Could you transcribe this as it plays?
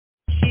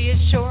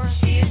is sure.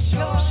 She is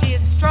sure. She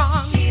is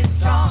strong. She is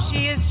strong.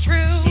 She is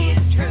true. She is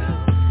true.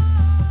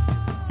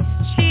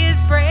 She is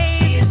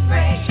brave. She is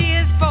brave. She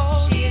is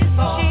bold. She is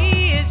bold.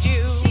 She is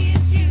you.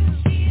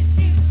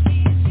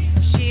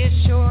 She is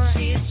sure.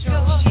 She is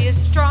sure. She is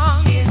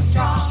strong. She is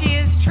strong. She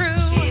is true.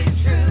 She is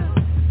true.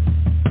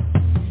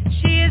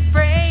 She is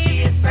brave.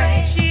 She is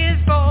brave. She is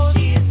bold.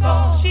 She is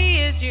bold. She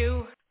is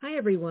you. Hi,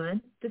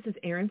 everyone. This is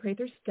Erin,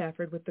 Prather,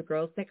 Stafford with the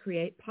Girls That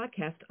Create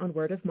podcast on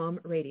Word of Mom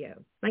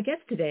Radio. My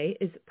guest today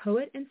is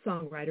poet and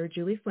songwriter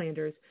Julie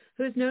Flanders,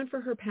 who is known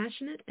for her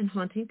passionate and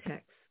haunting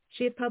texts.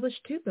 She has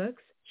published 2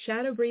 books,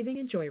 Shadow Breathing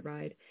and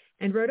Joyride,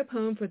 and wrote a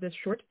poem for the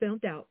short film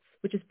Doubts,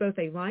 which is both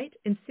a light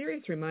and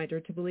serious reminder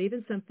to believe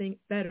in something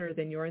better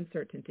than your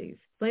uncertainties.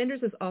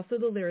 Flanders is also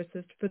the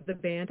lyricist for the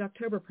band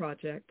October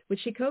Project, which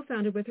she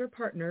co-founded with her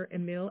partner,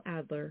 Emil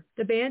Adler.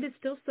 The band is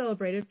still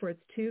celebrated for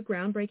its 2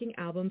 groundbreaking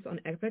albums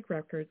on Epic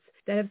Records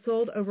that have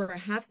sold over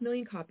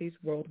 500,000 copies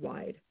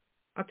worldwide.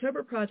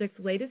 October Project's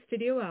latest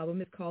studio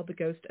album is called The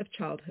Ghost of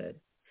Childhood.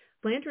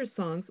 Flanders'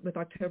 songs with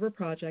October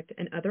Project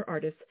and other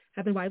artists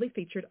have been widely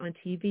featured on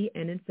TV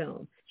and in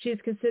film. She is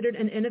considered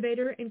an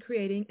innovator in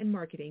creating and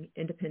marketing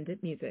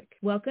independent music.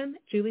 Welcome,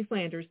 Julie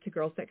Flanders, to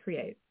Girls That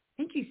Create.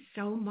 Thank you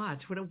so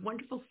much. What a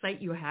wonderful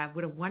site you have.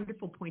 What a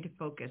wonderful point of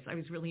focus. I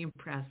was really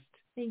impressed.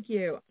 Thank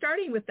you.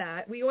 Starting with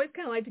that, we always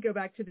kind of like to go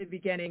back to the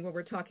beginning when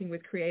we're talking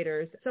with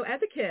creators. So as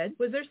a kid,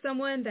 was there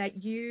someone that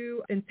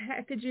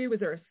impacted you?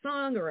 Was there a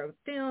song or a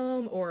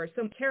film or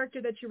some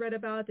character that you read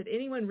about? Did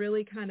anyone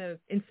really kind of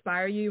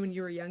inspire you when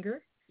you were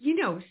younger? You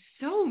know,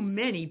 so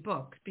many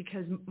books,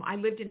 because I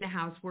lived in a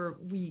house where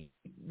we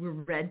were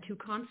read to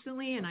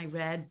constantly, and I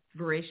read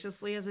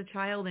voraciously as a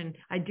child. And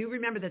I do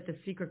remember that The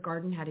Secret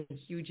Garden had a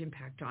huge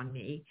impact on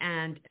me.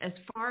 And as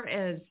far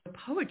as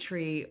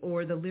poetry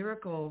or the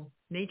lyrical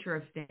nature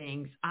of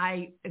things,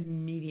 I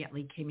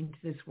immediately came into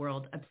this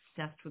world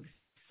obsessed with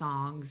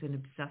songs and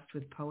obsessed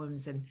with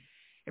poems and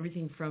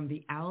everything from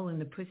The Owl and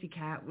the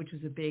Pussycat, which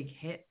was a big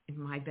hit in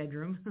my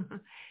bedroom,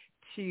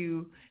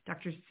 to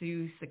Dr.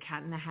 Seuss, The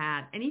Cat in the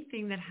Hat,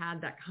 anything that had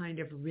that kind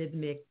of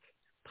rhythmic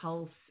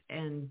pulse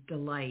and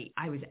delight.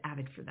 I was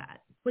avid for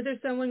that. Was there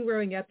someone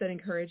growing up that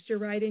encouraged your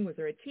writing? Was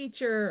there a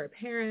teacher or a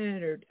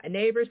parent or a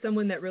neighbor,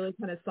 someone that really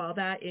kind of saw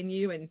that in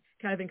you and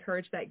kind of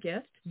encouraged that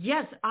gift?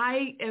 Yes,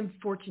 I am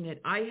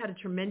fortunate. I had a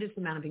tremendous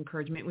amount of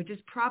encouragement, which is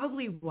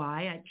probably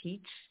why I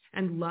teach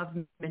and love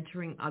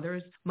mentoring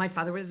others. My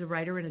father was a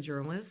writer and a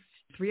journalist.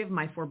 3 of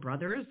my 4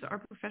 brothers are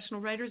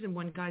professional writers, and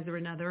one guy's or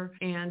another.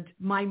 And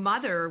my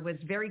mother was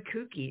very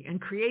kooky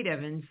and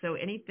creative, and so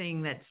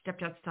anything that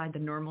stepped outside the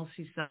normal,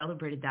 she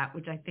celebrated that,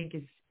 which I think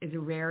is a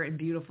rare and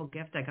beautiful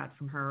gift I got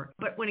from her.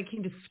 But when it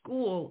came to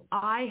school,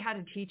 I had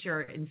a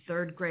teacher in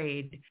 3rd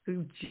grade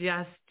who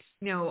just,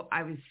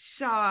 I was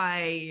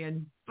shy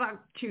and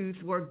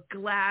buck-toothed, wore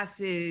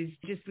glasses,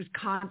 just was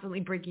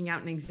constantly breaking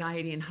out in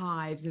anxiety and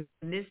hives.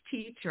 And this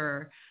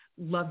teacher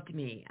loved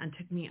me and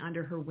took me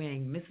under her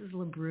wing. Mrs.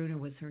 LaBruna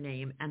was her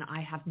name, and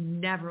I have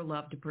never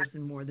loved a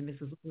person more than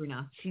Mrs.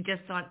 LaBruna. She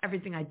just thought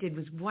everything I did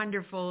was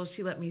wonderful.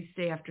 She let me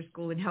stay after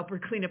school and help her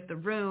clean up the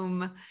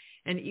room.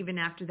 And even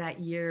after that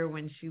year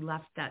when she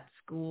left that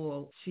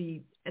school,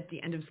 she, at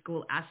the end of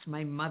school, asked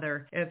my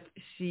mother if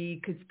she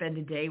could spend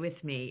a day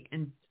with me.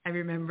 And I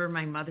remember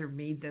my mother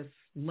made this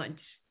lunch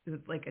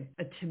with like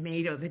a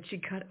tomato that she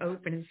cut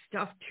open and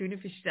stuffed tuna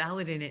fish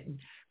salad in it and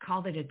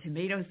called it a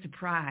tomato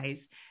surprise.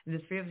 And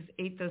the 3 of us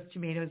ate those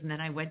tomatoes. And then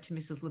I went to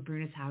Mrs.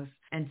 LaBruna's house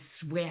and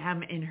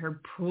swam in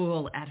her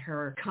pool at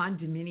her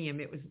condominium.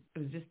 It was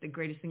just the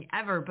greatest thing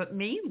ever. But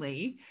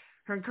mainly,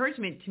 her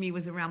encouragement to me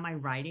was around my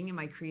writing and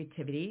my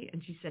creativity.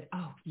 And she said,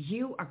 "Oh,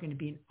 you are going to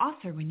be an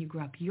author when you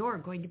grow up. You're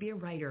going to be a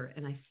writer."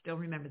 And I still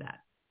remember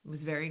that. It was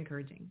very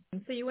encouraging.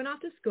 So you went off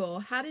to school.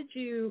 How did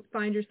you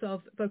find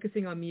yourself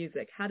focusing on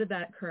music? How did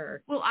that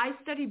occur? Well, I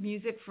studied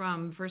music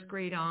from 1st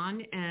grade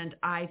on, and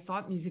I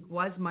thought music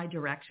was my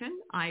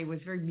direction. I was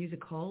very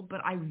musical,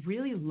 but I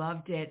really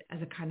loved it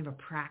as a kind of a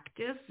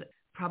practice.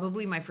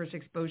 Probably my first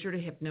exposure to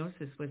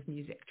hypnosis was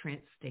music,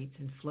 trance states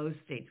and flow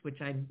states,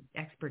 which I'm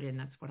expert in.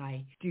 That's what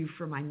I do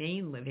for my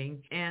main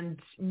living. And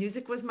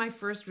music was my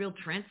first real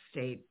trance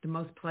state, the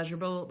most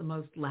pleasurable, the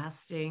most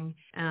lasting.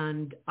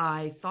 And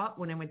I thought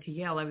when I went to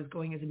Yale, I was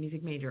going as a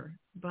music major.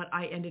 But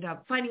I ended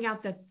up finding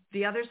out that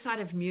the other side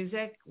of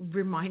music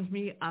reminds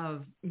me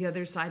of the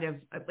other side of,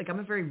 like, I'm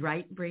a very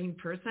right-brain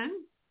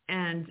person.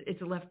 And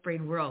it's a left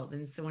brain world.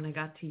 And so when I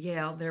got to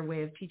Yale, their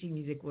way of teaching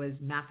music was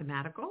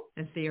mathematical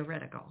and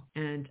theoretical.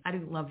 And I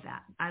didn't love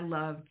that. I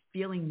loved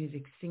feeling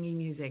music, singing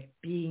music,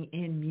 being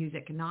in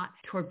music, not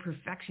toward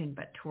perfection,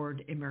 but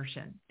toward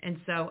immersion. And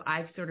so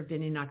I've sort of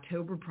been in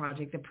October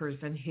Project, the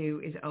person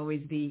who is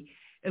always the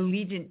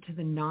allegiant to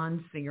the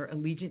non-singer,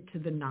 allegiant to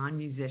the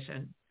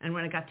non-musician. And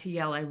when I got to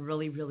Yale, I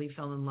really, really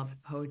fell in love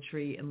with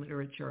poetry and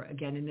literature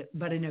again,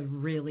 but in a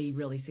really,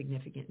 really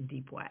significant and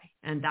deep way.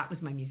 And that was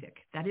my music.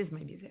 That is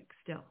my music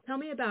still. Tell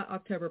me about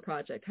October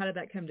Project. How did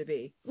that come to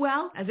be?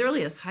 Well, as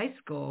early as high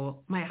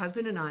school, my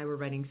husband and I were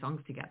writing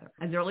songs together.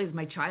 As early as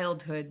my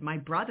childhood, my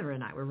brother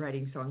and I were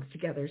writing songs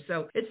together.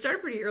 So it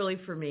started pretty early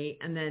for me.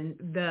 And then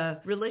the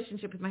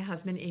relationship with my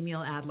husband,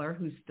 Emil Adler,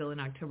 who's still in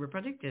October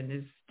Project and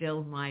is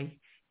still my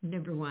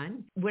number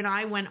one. When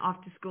I went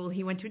off to school,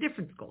 he went to a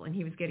different school and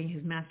he was getting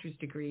his master's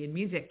degree in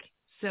music.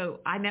 So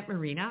I met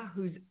Marina,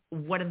 who's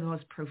one of the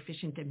most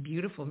proficient and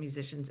beautiful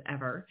musicians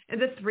ever. And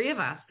the three of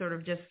us sort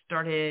of just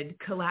started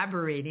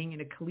collaborating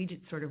in a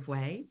collegiate sort of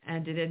way.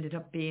 And it ended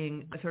up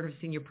being a sort of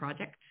senior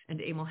project.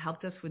 And Emil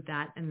helped us with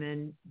that. And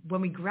then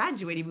when we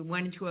graduated, we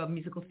went into a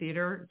musical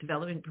theater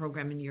development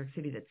program in New York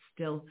City that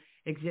still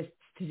exists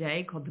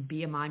today called the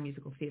BMI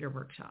Musical Theater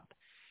Workshop.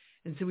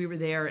 And so we were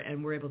there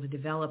and were able to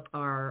develop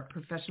our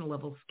professional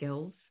level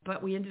skills.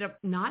 But we ended up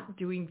not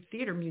doing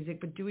theater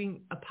music, but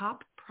doing a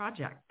pop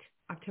project,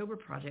 October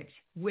Project,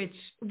 which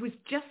was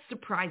just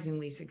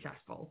surprisingly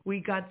successful. We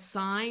got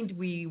signed.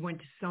 We went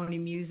to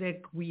Sony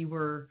Music. We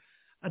were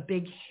a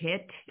big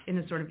hit in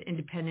a sort of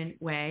independent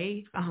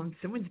way.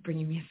 Someone's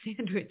bringing me a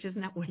sandwich.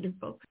 Isn't that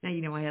wonderful? Now you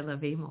know why I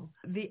love Emil.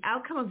 The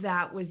outcome of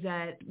that was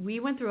that we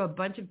went through a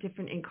bunch of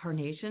different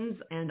incarnations,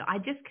 and I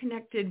just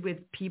connected with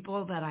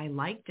people that I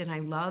liked and I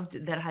loved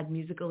that had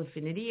musical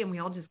affinity, and we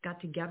all just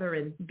got together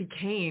and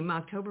became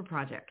October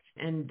Project.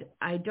 And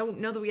I don't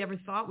know that we ever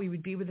thought we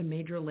would be with a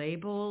major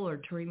label or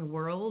touring the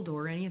world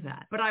or any of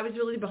that. But I was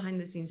really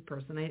behind the scenes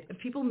person. If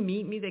people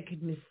meet me, they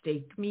could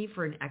mistake me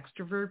for an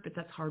extrovert, but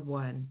that's hard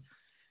won.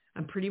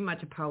 I'm pretty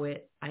much a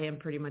poet. I am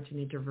pretty much an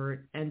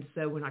introvert. And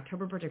so when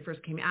October Project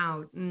first came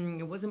out,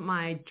 it wasn't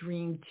my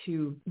dream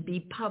to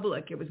be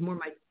public. It was more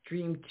my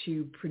dream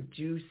to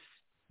produce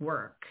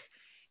work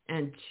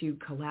and to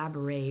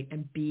collaborate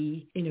and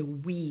be in a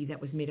we that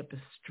was made up of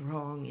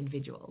strong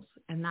individuals.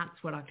 And that's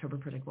what October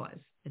Project was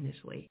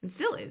initially, and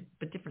still is,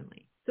 but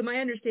differently. So my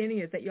understanding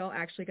is that y'all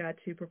actually got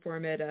to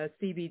perform at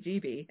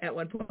CBGB at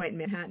one point in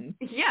Manhattan.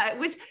 Yeah,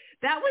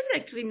 that was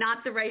actually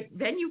not the right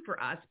venue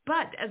for us.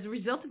 But as a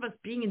result of us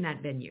being in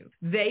that venue,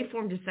 they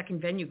formed a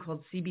second venue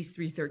called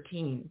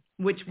CB313,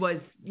 which was,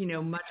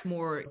 much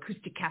more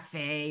acoustic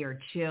cafe or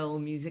chill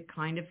music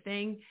kind of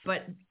thing.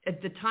 But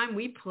at the time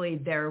we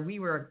played there, we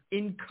were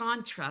in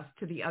contrast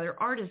to the other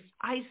artists.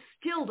 I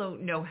still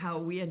don't know how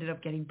we ended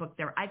up getting booked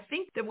there. I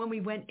think that when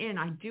we went in,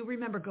 I do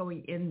remember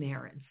going in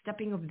there and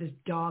stepping over this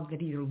dog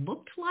that either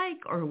looked like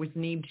or was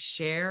named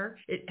Cher.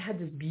 It had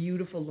this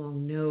beautiful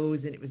long nose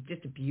and it was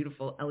just a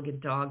beautiful,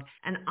 elegant dog.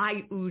 And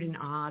I oohed and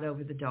ahed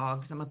over the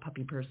dogs. I'm a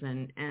puppy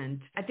person.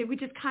 And I think we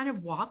just kind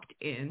of walked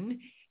in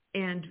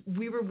and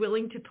we were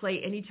willing to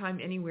play anytime,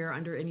 anywhere,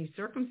 under any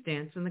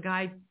circumstance. And the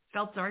guy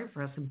felt sorry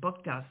for us and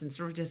booked us and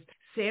sort of just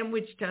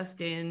sandwiched us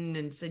in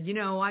and said,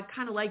 I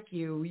kind of like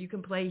you. You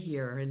can play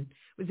here. And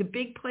it was a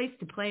big place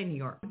to play in New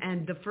York.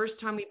 And the first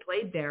time we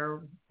played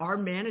there, our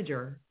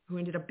manager, who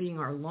ended up being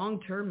our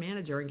long-term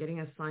manager and getting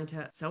us signed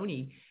to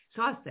Sony,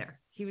 saw us there.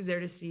 He was there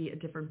to see a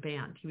different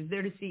band. He was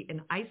there to see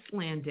an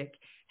Icelandic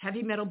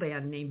heavy metal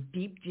band named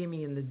Beep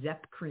Jimmy and the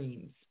Zepp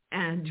Creams.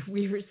 And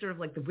we were sort of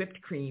like the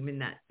whipped cream in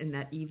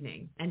that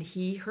evening. And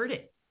he heard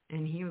it.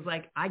 And he was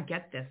like, I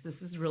get this. This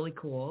is really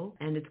cool.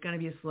 And it's going to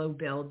be a slow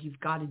build. You've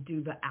got to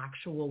do the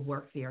actual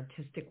work, the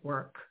artistic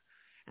work,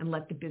 and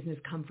let the business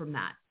come from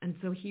that. And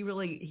so he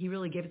really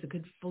gave us a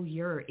good full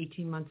year,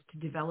 18 months to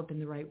develop in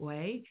the right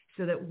way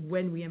so that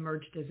when we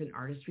emerged as an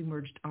artist, we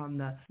emerged on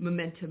the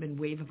momentum and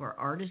wave of our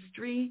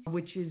artistry,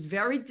 which is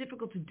very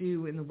difficult to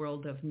do in the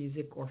world of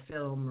music or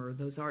film or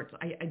those arts.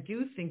 I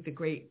do think the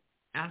great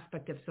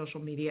aspect of social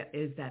media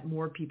is that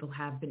more people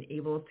have been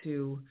able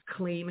to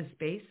claim a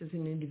space as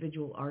an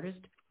individual artist,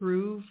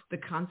 prove the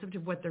concept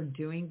of what they're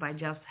doing by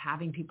just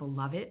having people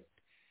love it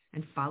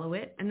and follow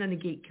it. And then the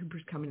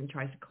gatekeepers come in and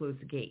tries to close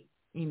the gate.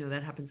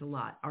 That happens a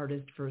lot,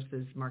 artist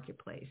versus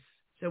marketplace.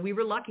 So we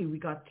were lucky we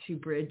got to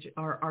bridge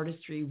our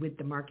artistry with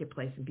the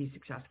marketplace and be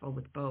successful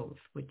with both,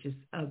 which is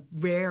a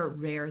rare,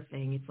 rare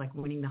thing. It's like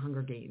winning the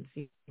Hunger Games.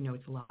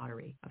 It's a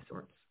lottery of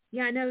sorts.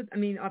 Yeah, I know. I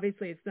mean,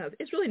 obviously,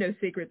 it's really no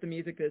secret the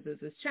music business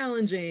is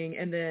challenging.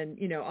 And then,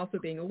 also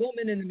being a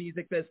woman in the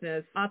music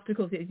business,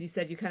 obstacles, as you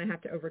said, you kind of have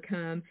to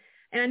overcome.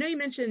 And I know you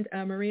mentioned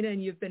Marina,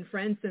 and you've been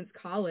friends since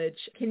college.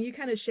 Can you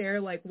kind of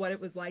share like what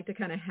it was like to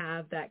kind of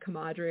have that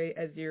camaraderie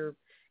as you're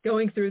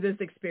going through this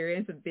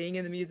experience of being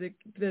in the music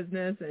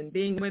business and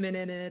being women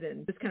in it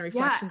and this kind of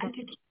reflections?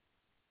 Yeah,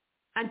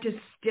 and to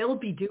still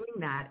be doing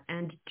that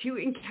and to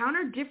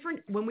encounter different,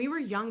 when we were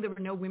young, there were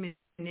no women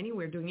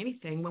anywhere doing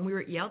anything. When we were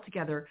at Yale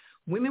together,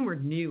 women were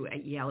new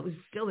at Yale. It was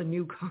still a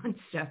new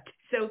concept.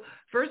 So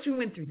first we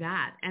went through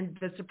that and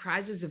the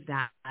surprises of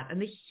that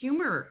and the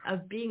humor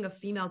of being a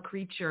female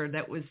creature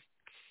that was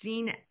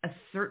seen a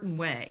certain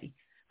way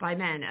by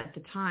men at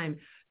the time.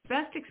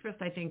 Best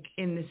expressed, I think,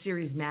 in the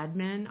series Mad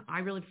Men. I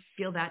really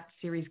feel that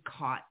series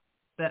caught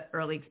the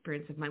early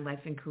experience of my life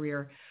and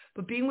career.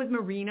 But being with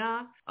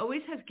Marina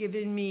always has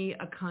given me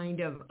a kind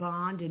of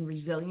bond and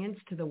resilience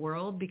to the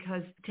world,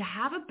 because to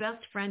have a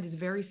best friend is a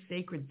very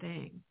sacred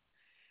thing.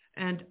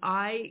 And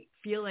I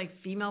feel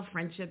like female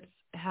friendships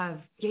have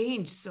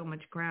gained so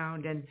much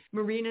ground. And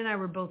Marina and I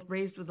were both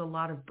raised with a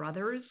lot of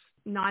brothers.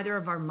 Neither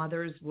of our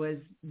mothers was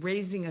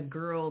raising a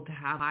girl to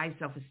have high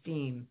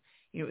self-esteem.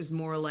 It was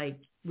more like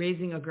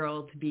raising a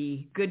girl to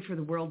be good for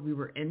the world we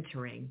were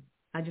entering.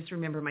 I just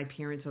remember my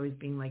parents always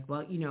being like,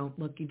 well,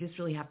 look, you just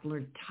really have to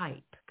learn to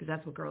type, because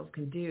that's what girls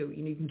can do.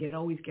 You can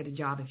always get a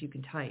job if you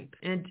can type.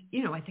 And,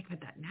 I think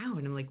about that now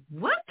and I'm like,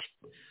 what?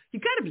 You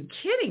got to be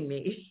kidding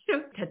me,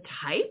 to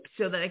type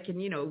so that I can,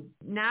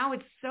 now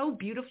it's so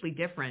beautifully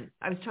different.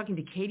 I was talking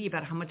to Katie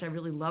about how much I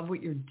really love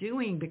what you're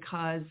doing,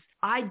 because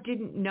I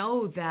didn't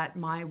know that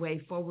my way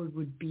forward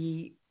would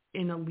be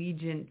in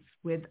allegiance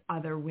with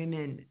other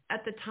women.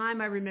 At the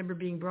time, I remember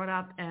being brought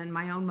up and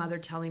my own mother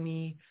telling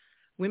me,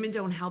 women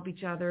don't help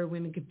each other,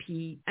 women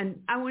compete. And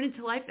I went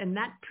into life and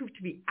that proved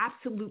to be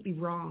absolutely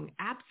wrong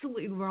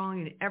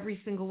in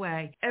every single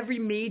way. Every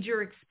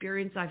major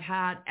experience I've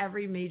had,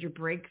 every major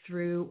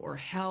breakthrough or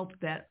help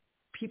that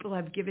people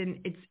have given,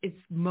 it's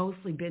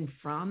mostly been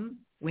from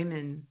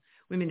women.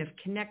 Women have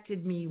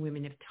connected me,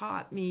 women have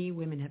taught me,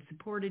 women have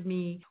supported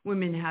me,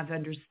 women have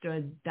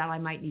understood that I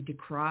might need to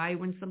cry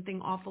when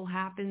something awful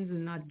happens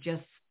and not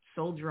just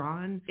soldier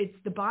on. It's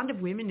the bond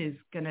of women is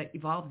going to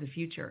evolve the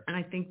future. And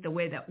I think the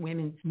way that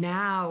women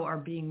now are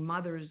being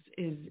mothers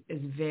is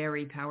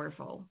very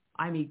powerful.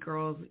 I meet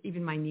girls,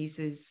 even my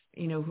nieces,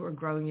 who are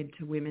growing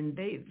into women,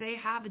 they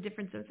have a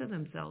different sense of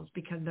themselves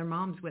because their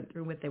moms went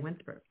through what they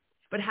went through.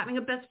 But having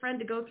a best friend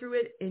to go through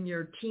it in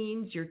your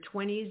teens, your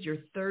 20s, your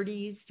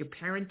 30s, your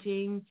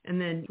parenting, and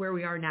then where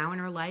we are now in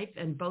our life,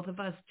 and both of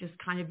us just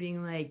kind of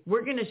being like,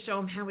 we're going to show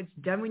them how it's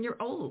done when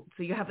you're old.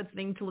 So you have a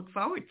thing to look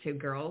forward to,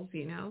 girls,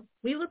 We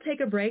will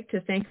take a break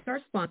to thank our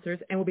sponsors,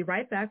 and we'll be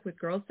right back with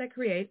Girls That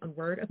Create on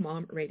Word of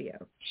Mom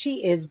Radio. She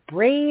is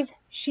brave.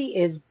 She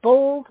is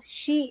bold.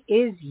 She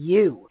is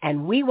you.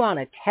 And we want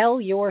to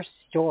tell your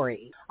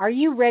story. Are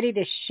you ready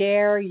to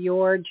share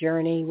your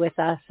journey with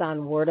us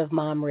on Word of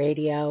Mom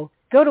Radio?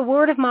 Go to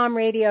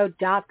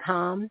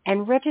wordofmomradio.com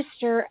and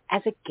register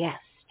as a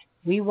guest.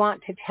 We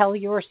want to tell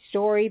your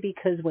story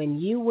because when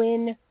you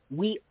win,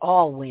 we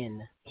all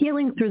win.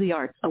 Healing Through the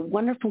Arts, a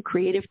wonderful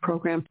creative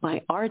program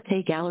by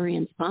Arte Gallery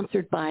and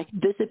sponsored by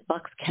Visit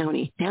Bucks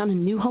County down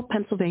in New Hope,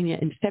 Pennsylvania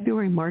in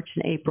February, March,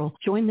 and April.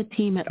 Join the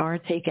team at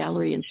Arte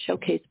Gallery and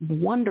showcase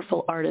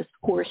wonderful artists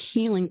who are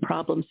healing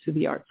problems through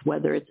the arts,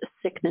 whether it's a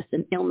sickness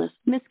and illness,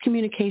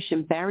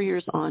 miscommunication,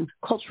 barriers on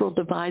cultural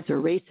divides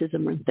or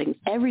racism or things.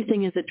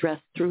 Everything is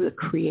addressed through the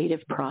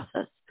creative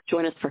process.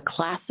 Join us for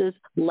classes,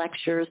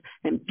 lectures,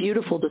 and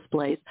beautiful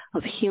displays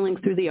of healing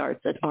through the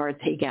arts at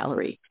Arte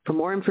Gallery. For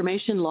more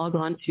information, log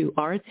on to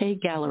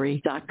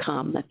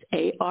artegallery.com. That's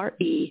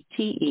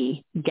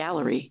A-R-E-T-E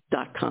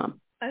gallery.com.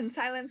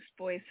 Unsilenced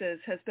Voices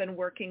has been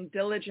working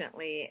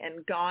diligently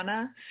in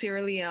Ghana,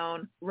 Sierra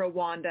Leone,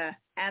 Rwanda,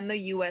 and the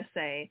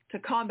USA to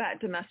combat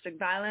domestic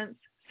violence,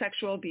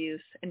 sexual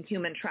abuse, and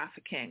human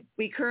trafficking.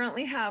 We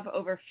currently have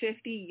over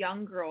 50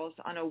 young girls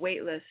on a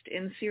wait list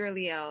in Sierra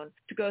Leone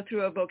to go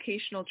through a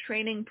vocational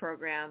training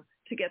program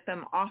to get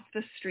them off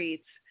the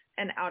streets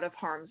and out of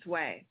harm's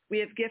way. We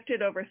have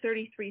gifted over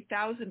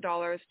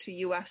 $33,000 to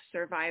U.S.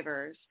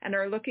 survivors and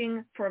are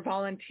looking for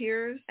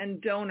volunteers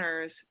and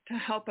donors to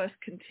help us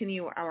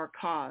continue our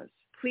cause.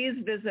 Please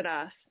visit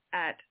us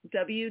at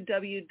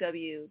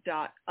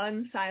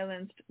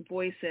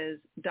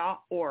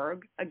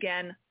www.unsilencedvoices.org.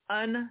 Again,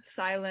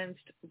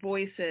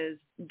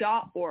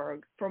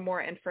 unsilencedvoices.org for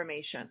more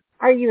information.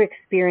 Are you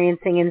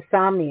experiencing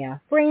insomnia,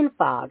 brain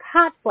fog,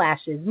 hot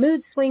flashes,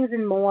 mood swings,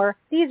 and more?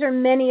 These are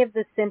many of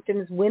the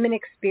symptoms women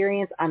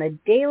experience on a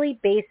daily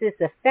basis,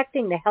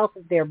 affecting the health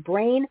of their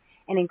brain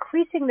and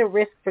increasing the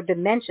risk for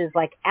dementias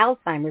like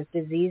Alzheimer's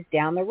disease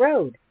down the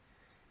road.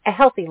 A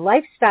healthy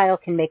lifestyle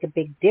can make a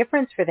big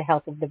difference for the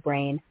health of the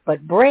brain,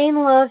 but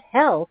Brain Love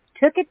Health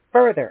took it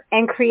further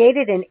and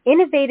created an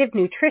innovative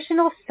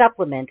nutritional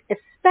supplement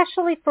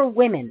especially for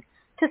women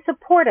to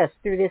support us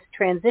through this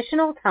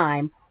transitional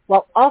time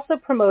while also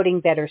promoting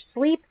better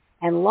sleep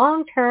and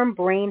long-term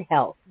brain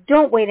health.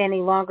 Don't wait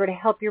any longer to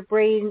help your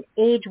brain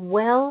age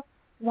well.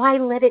 Why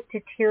let it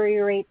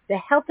deteriorate? The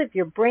health of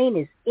your brain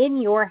is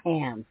in your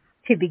hands.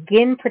 To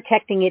begin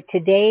protecting it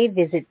today,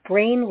 visit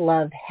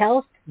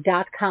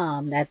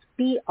BrainLoveHealth.com. That's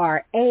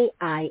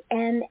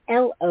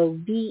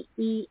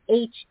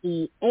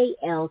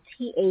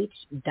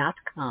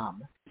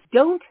BrainLoveHealth.com.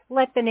 Don't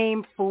let the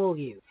name fool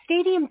you.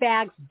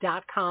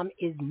 StadiumBags.com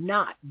is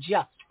not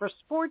just for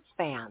sports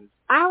fans.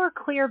 Our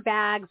clear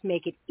bags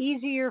make it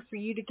easier for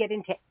you to get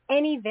into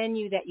any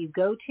venue that you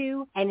go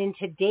to. And in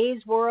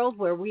today's world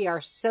where we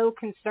are so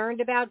concerned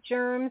about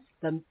germs,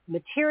 the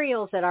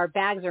materials that our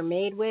bags are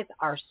made with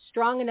are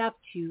strong enough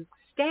to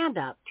stand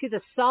up to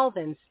the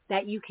solvents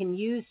that you can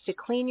use to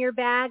clean your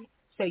bag.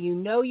 so you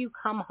know you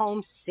come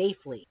home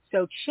safely.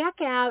 So check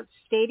out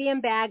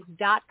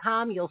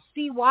stadiumbags.com. You'll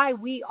see why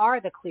we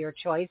are the clear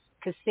choice,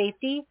 because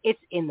safety,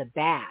 it's in the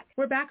bag.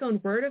 We're back on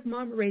Word of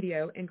Mom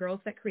Radio and Girls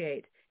That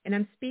Create, and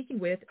I'm speaking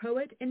with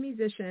poet and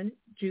musician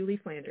Julie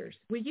Flanders.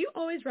 Were you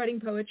always writing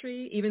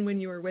poetry, even when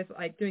you were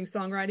doing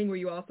songwriting? Were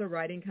you also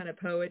writing kind of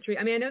poetry?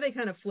 I mean, I know they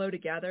kind of flow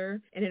together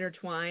and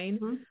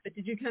intertwine, but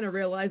did you kind of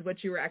realize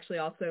what you were actually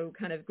also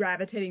kind of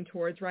gravitating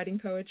towards writing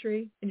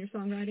poetry in your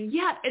songwriting?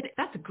 Yeah,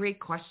 that's a great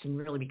question,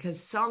 really, because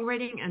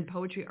songwriting and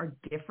poetry are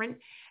different.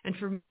 And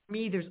for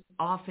me, there's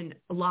often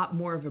a lot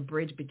more of a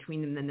bridge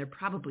between them than there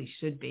probably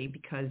should be,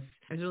 because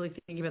I was really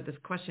thinking about this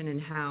question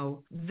and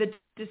how the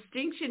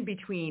distinction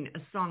between a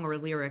song or a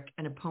lyric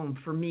and a poem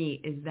for me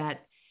is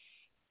that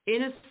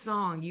in a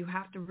song, you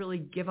have to really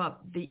give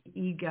up the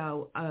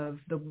ego of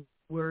the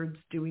words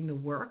doing the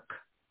work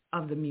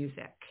of the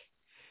music.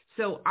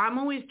 So I'm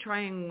always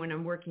trying, when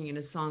I'm working in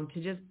a song,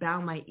 to just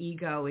bow my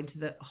ego into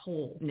the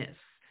wholeness,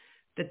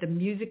 that the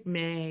music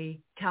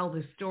may tell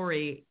the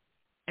story,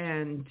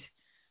 and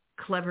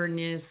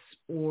cleverness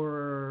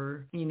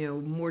or,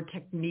 more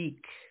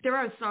technique. There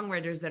are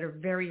songwriters that are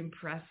very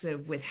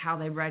impressive with how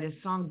they write a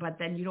song, but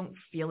then you don't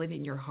feel it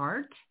in your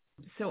heart.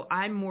 So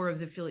I'm more of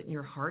the feel it in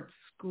your heart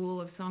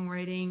school of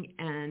songwriting,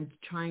 and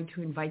trying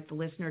to invite the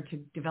listener to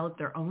develop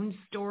their own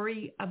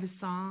story of a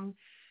song.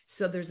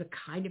 So there's a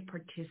kind of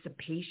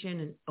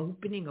participation and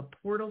opening a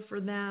portal for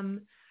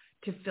them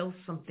to fill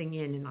something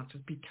in and not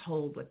just be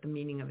told what the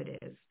meaning of it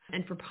is.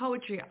 And for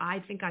poetry, I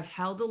think I've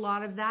held a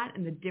lot of that,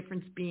 and the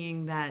difference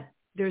being that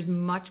there's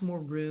much more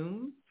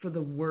room for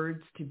the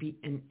words to be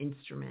an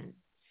instrument.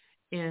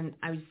 And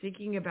I was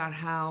thinking about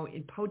how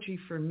in poetry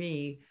for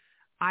me,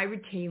 I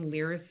retain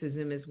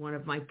lyricism as one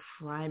of my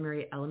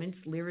primary elements.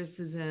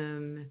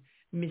 Lyricism,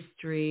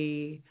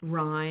 mystery,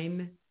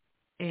 rhyme,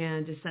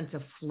 and a sense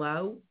of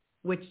flow,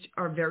 which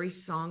are very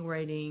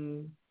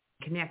songwriting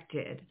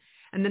connected.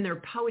 And then there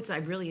are poets I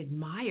really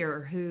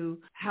admire who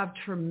have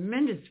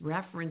tremendous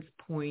reference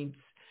points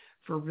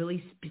for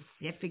really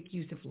specific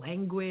use of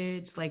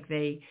language. Like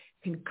they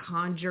can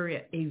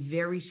conjure a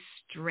very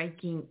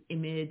striking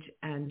image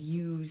and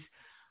use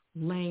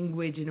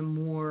language in a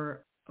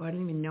more, I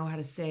don't even know how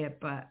to say it,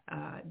 but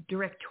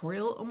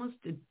directorial almost.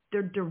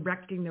 They're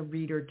directing the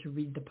reader to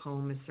read the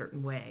poem a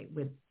certain way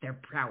with their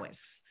prowess.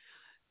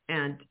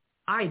 And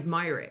I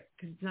admire it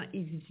because it's not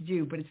easy to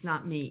do, but it's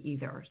not me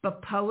either.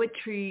 But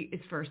poetry is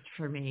first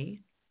for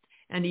me.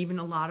 And even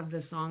a lot of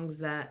the songs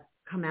that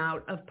come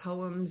out of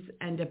poems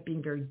end up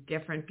being very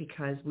different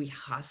because we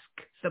husk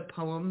the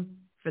poem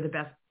for the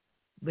best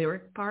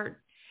lyric part.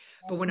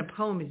 But when a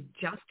poem is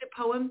just a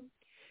poem,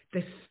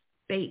 the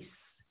space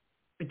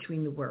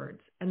between the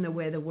words and the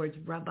way the words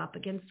rub up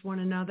against one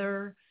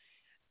another,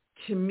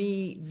 to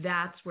me,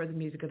 that's where the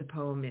music of the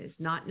poem is.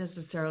 Not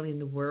necessarily in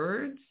the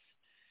words,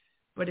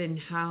 but in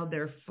how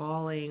they're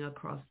falling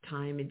across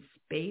time and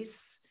space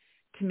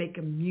to make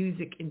a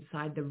music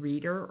inside the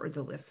reader or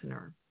the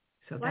listener.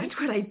 So that's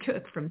what I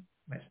took from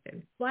the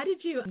question. Why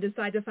did you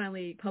decide to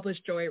finally publish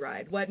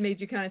Joyride? What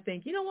made you kind of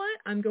think, you know what,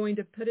 I'm going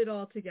to put it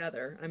all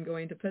together. I'm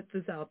going to put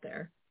this out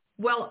there?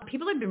 Well,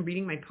 people have been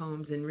reading my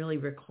poems and really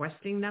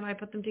requesting that I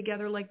put them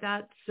together like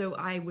that. So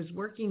I was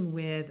working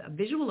with a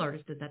visual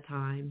artist at that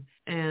time,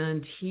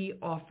 and he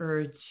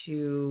offered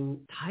to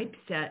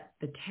typeset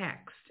the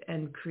text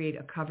and create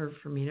a cover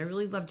for me. And I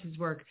really loved his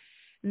work.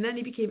 And then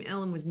he became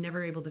ill and was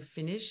never able to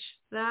finish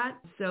that.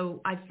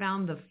 So I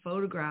found the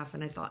photograph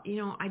and I thought,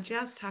 I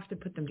just have to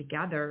put them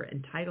together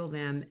and title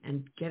them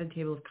and get a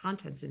table of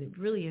contents. And it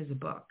really is a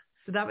book.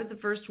 So that was the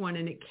first one.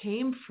 And it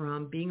came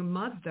from being a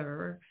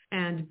mother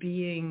and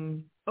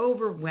being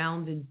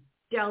overwhelmed and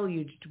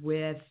deluged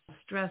with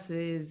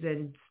stresses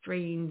and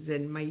strains,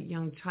 and my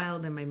young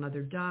child and my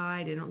mother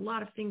died, and a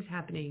lot of things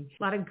happening,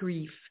 a lot of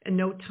grief and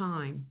no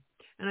time.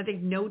 And I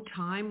think no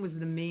time was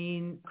the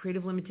main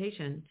creative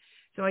limitation.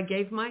 So I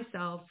gave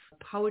myself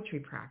poetry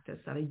practice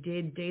that I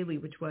did daily,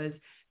 which was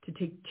to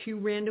take 2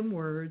 random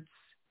words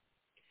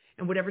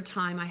and whatever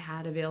time I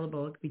had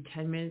available. It could be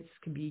 10 minutes,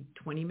 it could be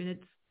 20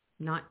 minutes.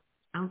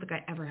 I don't think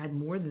I ever had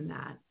more than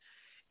that.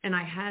 And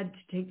I had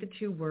to take the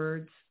 2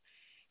 words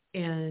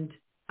and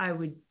I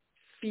would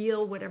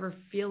feel whatever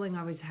feeling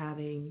I was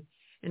having,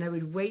 and I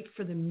would wait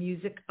for the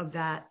music of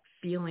that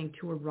feeling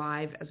to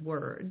arrive as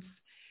words.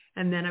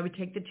 And then I would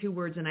take the 2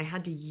 words and I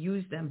had to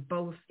use them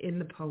both in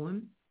the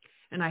poem.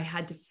 And I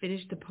had to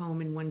finish the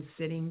poem in one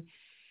sitting.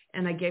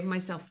 And I gave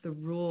myself the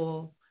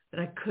rule that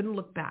I couldn't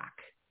look back.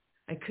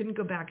 I couldn't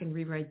go back and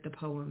rewrite the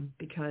poem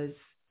because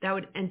that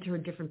would enter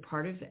a different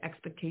part of the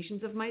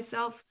expectations of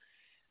myself.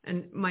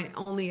 And my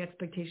only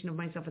expectation of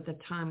myself at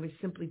that time was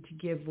simply to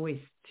give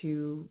voice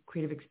to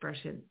creative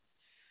expression.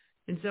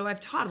 And so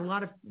I've taught a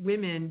lot of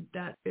women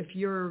that if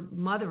you're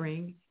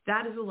mothering,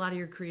 that is a lot of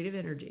your creative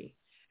energy.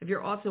 If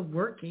you're also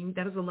working,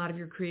 that is a lot of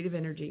your creative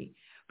energy.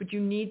 But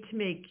you need to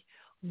make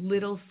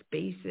little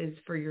spaces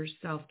for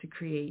yourself to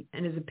create.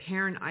 And as a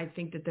parent, I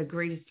think that the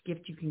greatest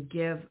gift you can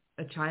give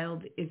a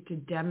child is to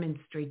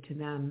demonstrate to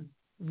them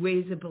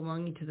ways of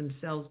belonging to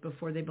themselves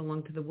before they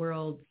belong to the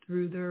world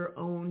through their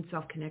own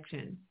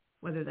self-connection,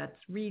 whether that's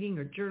reading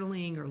or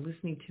journaling or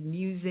listening to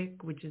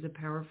music, which is a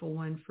powerful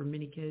one for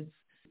many kids.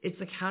 It's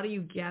like, how do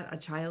you get a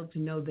child to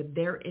know that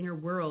their inner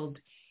world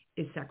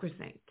is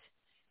sacrosanct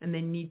and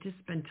they need to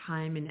spend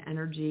time and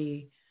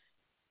energy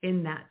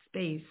in that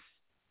space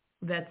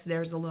that's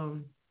theirs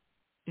alone,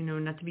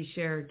 not to be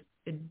shared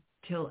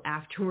until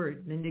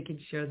afterward. Then they can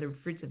share the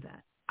fruits of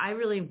that. I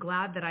really am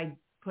glad that I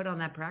put on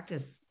that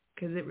practice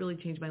because it really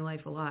changed my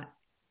life a lot.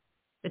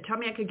 It taught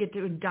me I could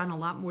get done a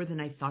lot more than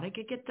I thought I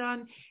could get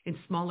done in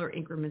smaller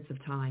increments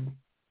of time.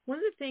 One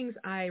of the things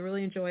I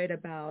really enjoyed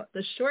about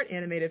the short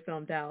animated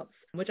film Doubts,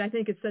 which I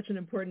think is such an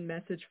important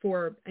message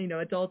for,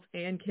 adults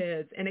and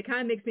kids, and it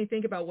kind of makes me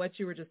think about what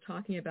you were just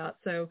talking about.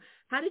 So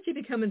how did you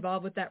become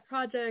involved with that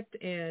project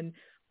and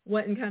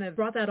what and kind of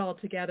brought that all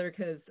together?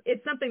 Because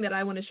it's something that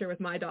I want to share with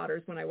my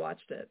daughters when I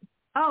watched it.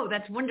 Oh,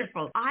 that's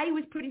wonderful. I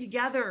was putting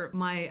together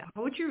my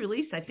poetry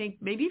release, I think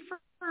maybe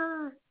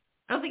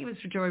I don't think it was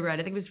for Joyride.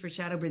 I think it was for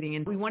Shadow Breathing.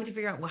 And we wanted to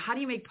figure out, well, how do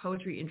you make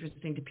poetry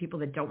interesting to people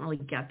that don't really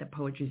get that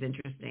poetry is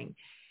interesting?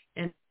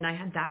 And I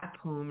had that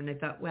poem, and I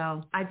thought,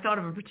 well, I thought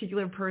of a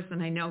particular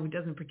person I know who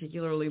doesn't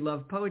particularly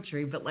love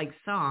poetry, but likes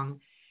song.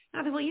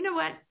 And I thought, well, you know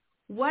what?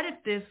 What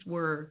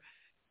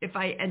if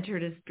I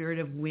entered a spirit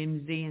of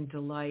whimsy and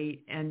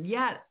delight? And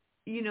yet,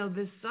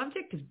 the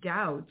subject of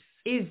doubts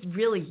is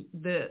really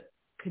the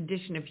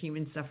condition of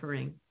human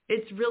suffering.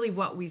 It's really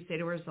what we say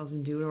to ourselves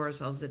and do to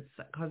ourselves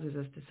that causes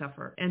us to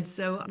suffer. And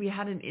so we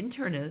had an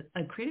intern,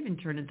 a creative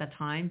intern at that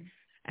time,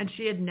 and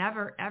she had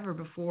never, ever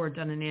before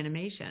done an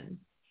animation.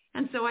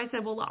 And so I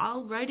said, well,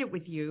 I'll write it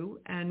with you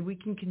and we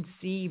can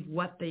conceive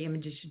what the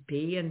images should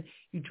be. And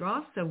you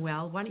draw so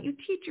well. Why don't you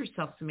teach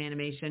yourself some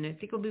animation? I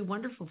think it'll be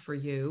wonderful for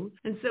you.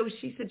 And so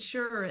she said,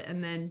 sure.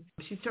 And then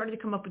she started to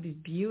come up with these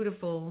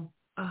beautiful,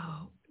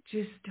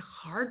 just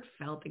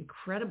heartfelt,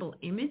 incredible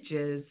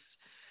images.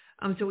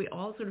 So we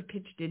all sort of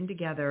pitched in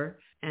together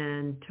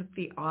and took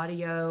the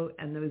audio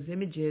and those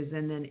images,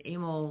 and then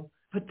Emil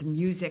put the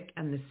music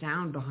and the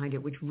sound behind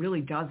it, which really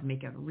does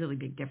make a really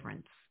big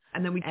difference.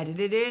 And then we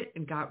edited it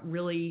and got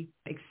really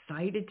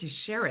excited to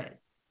share it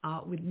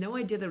with no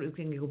idea that it was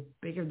going to go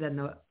bigger than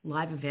the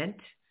live event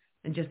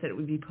and just that it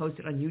would be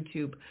posted on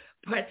YouTube.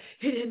 But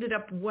it ended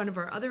up, one of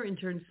our other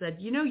interns said,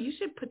 you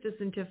should put this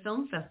into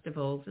film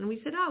festivals. And we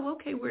said, oh,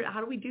 okay, how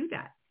do we do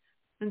that?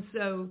 And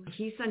so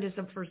he signed us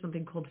up for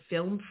something called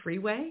Film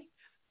Freeway.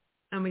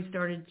 And we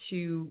started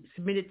to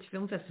submit it to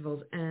film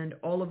festivals. And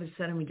all of a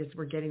sudden, we just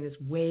were getting this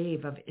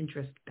wave of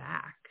interest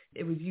back.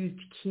 It was used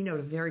to keynote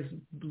a very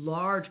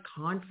large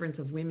conference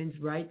of women's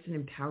rights and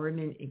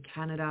empowerment in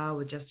Canada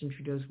with Justin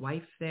Trudeau's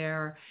wife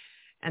there.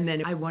 And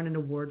then I won an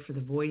award for the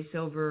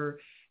voiceover.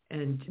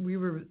 And we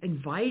were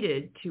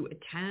invited to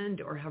attend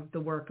or have the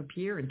work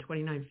appear in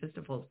 29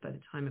 festivals by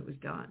the time it was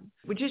done,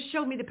 which just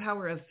showed me the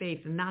power of faith.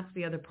 And that's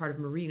the other part of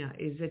Marina,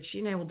 is that she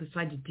and I will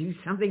decide to do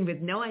something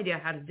with no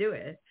idea how to do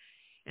it.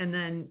 And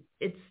then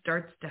it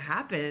starts to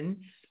happen.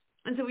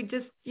 And so we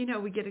just,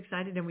 we get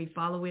excited and we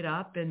follow it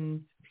up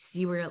and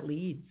see where it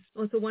leads.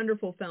 Well, it's a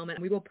wonderful film, and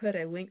we will put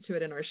a link to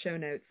it in our show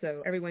notes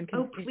so everyone can.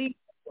 Oh, please.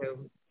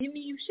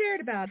 You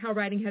shared about how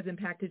writing has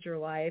impacted your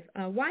life.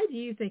 Why do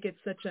you think it's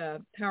such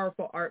a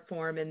powerful art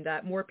form and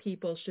that more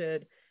people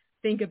should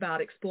think about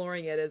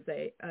exploring it as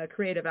a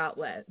creative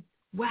outlet?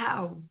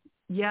 Wow.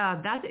 Yeah,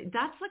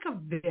 that's like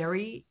a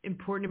very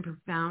important and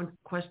profound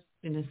question,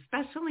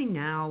 especially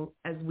now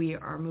as we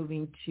are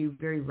moving to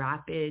very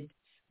rapid,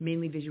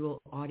 mainly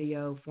visual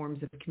audio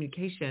forms of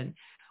communication,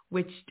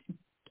 which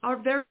are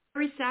very,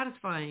 very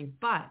satisfying,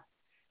 but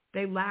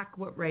they lack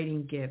what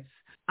writing gives.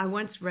 I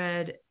once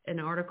read an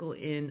article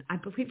in, I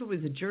believe it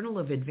was a Journal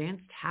of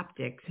Advanced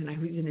Haptics, and I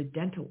was in a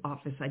dental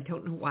office. I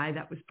don't know why.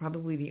 That was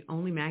probably the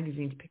only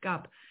magazine to pick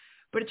up.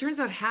 But it turns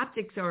out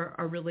haptics are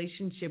our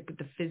relationship with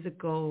the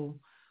physical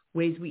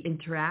ways we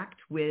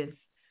interact with,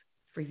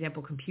 for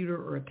example, computer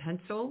or a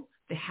pencil.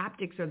 The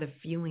haptics are the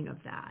feeling of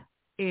that.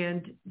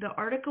 And the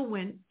article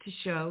went to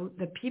show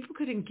that people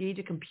could engage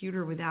a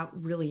computer without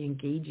really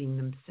engaging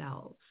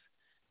themselves.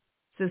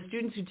 So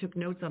students who took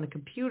notes on a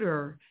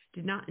computer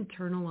did not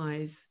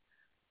internalize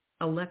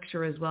a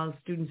lecture as well as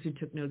students who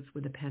took notes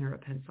with a pen or a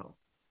pencil.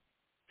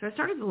 So I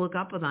started to look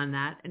up on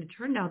that, and it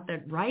turned out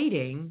that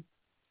writing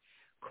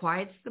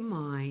quiets the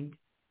mind,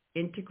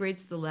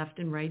 integrates the left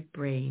and right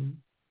brain,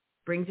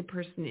 brings a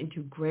person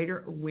into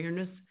greater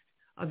awareness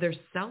of their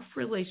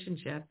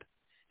self-relationship,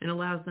 and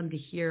allows them to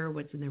hear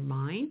what's in their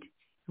mind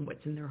and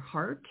what's in their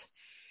heart.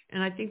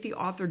 And I think the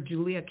author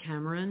Julia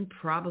Cameron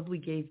probably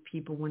gave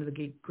people one of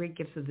the great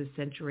gifts of the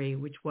century,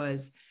 which was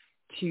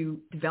to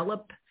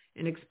develop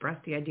and express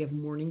the idea of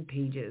morning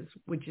pages,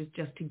 which is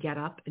just to get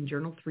up and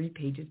journal 3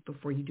 pages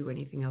before you do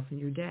anything else in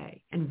your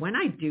day. And when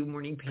I do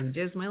morning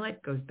pages, my life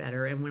goes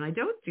better. And when I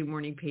don't do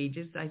morning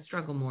pages, I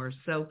struggle more.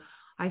 So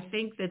I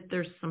think that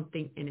there's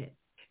something in it.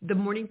 The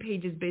morning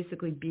page is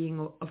basically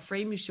being a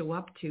frame you show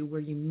up to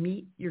where you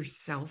meet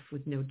yourself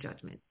with no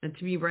judgment. And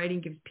to me,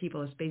 writing gives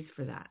people a space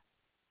for that.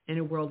 in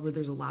a world where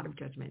there's a lot of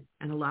judgment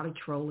and a lot of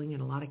trolling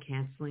and a lot of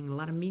canceling and a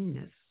lot of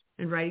meanness.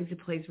 And writing's a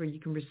place where you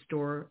can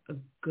restore a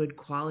good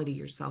quality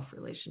yourself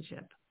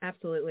relationship.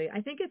 Absolutely. I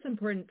think it's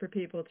important for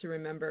people to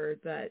remember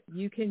that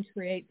you can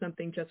create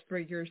something just for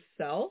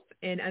yourself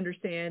and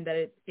understand that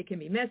it can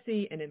be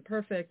messy and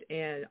imperfect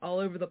and all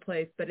over the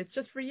place, but it's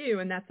just for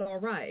you, and that's all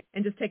right.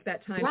 And just take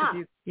that time to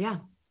do. Yeah.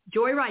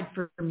 Joyride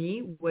for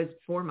me was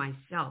for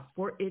myself,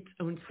 for its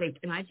own sake.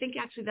 And I think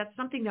actually that's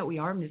something that we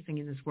are missing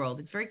in this world.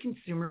 It's very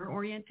consumer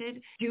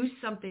oriented. Do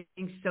something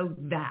so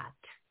that.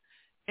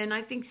 And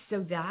I think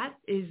so that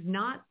is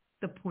not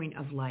the point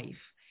of life,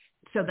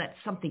 so that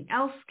something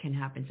else can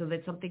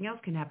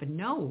happen,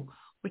 No,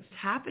 what's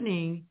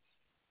happening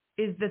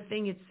is the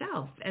thing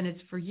itself, and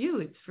it's for you.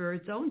 It's for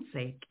its own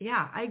sake.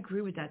 Yeah, I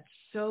agree with that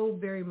so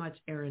very much,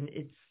 Erin.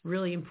 It's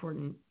really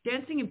important.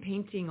 Dancing and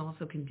painting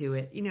also can do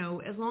it,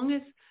 as long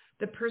as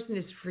the person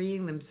is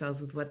freeing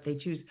themselves with what they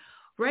choose.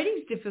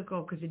 Writing's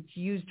difficult because it's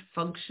used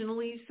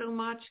functionally so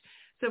much.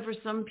 So for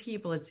some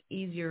people, it's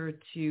easier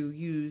to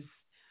use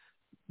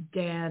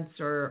dance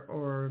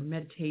or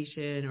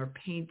meditation or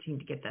painting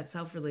to get that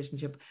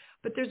self-relationship.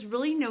 But there's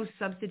really no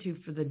substitute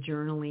for the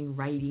journaling,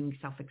 writing,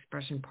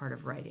 self-expression part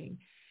of writing,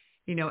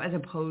 as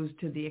opposed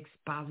to the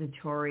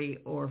expository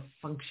or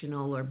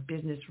functional or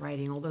business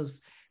writing, all those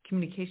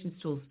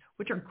communications tools,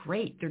 which are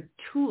great. They're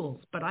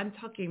tools, but I'm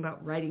talking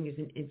about writing as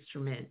an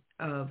instrument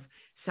of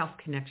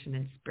self-connection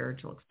and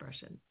spiritual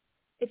expression.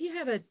 If you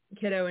have a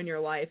kiddo in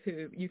your life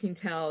who you can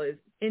tell is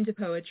into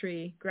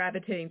poetry,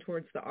 gravitating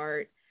towards the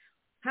art,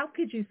 how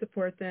could you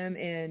support them?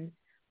 And,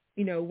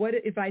 what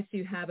advice do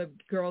you have of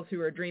girls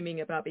who are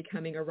dreaming about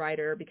becoming a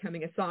writer,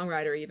 becoming a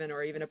songwriter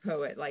or even a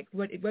poet? Like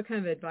what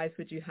kind of advice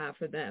would you have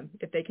for them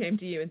if they came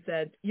to you and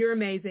said, you're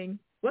amazing.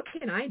 What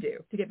can I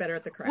do to get better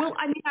at the craft? Well,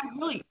 I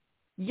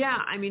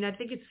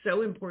think it's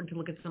so important to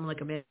look at someone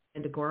like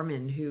Amanda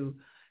Gorman, who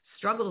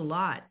struggled a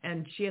lot.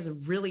 And she has a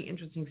really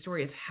interesting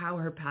story of how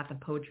her path of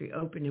poetry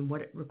opened and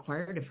what it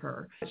required of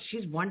her.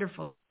 She's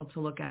wonderful to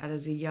look at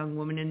as a young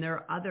woman. And there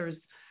are others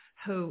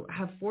who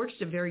have forged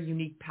a very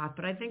unique path.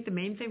 But I think the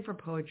main thing for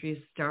poetry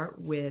is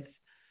start with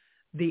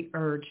the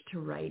urge to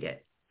write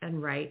it,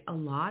 and write a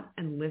lot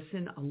and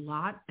listen a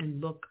lot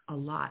and look a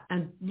lot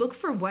and look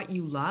for what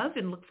you love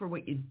and look for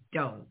what you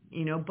don't.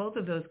 Both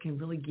of those can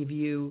really give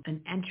you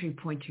an entry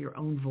point to your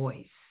own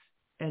voice.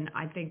 And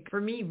I think for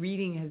me,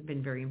 reading has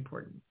been very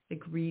important.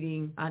 Like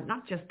reading,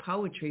 not just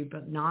poetry,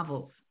 but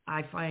novels.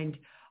 I find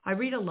I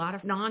read a lot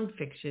of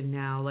nonfiction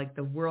now. Like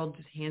the world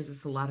just hands us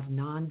a lot of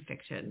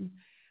nonfiction.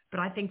 But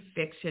I think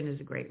fiction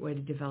is a great way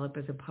to develop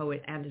as a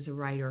poet and as a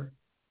writer,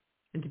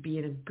 and to be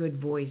in a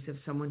good voice of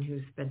someone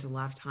who's spent a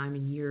lot of time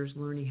and years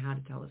learning how to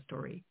tell a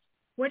story.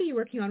 What are you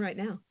working on right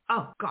now?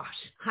 Oh, gosh,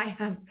 I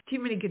have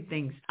too many good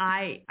things.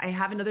 I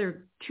have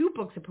another 2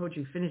 books of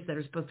poetry finished that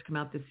are supposed to come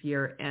out this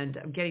year, and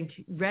I'm getting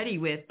ready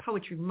with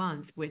Poetry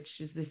Month, which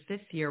is this 5th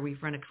year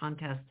we've run a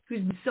contest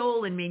whose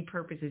sole and main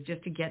purpose is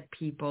just to get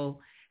people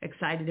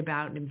excited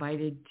about and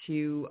invited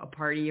to a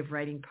party of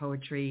writing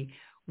poetry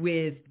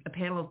with a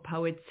panel of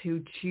poets who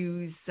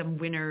choose some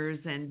winners,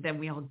 and then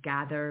we all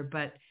gather.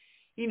 But,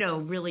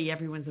 really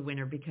everyone's a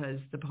winner because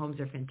the poems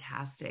are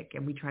fantastic,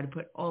 and we try to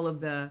put all of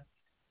the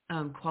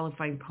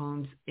qualifying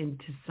poems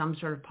into some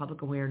sort of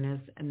public awareness,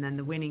 and then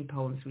the winning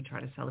poems, we try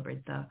to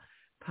celebrate the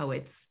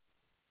poets.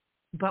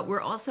 But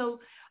we're also,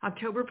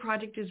 October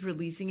Project is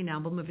releasing an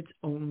album of its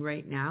own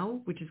right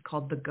now, which is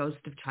called The Ghost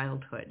of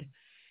Childhood.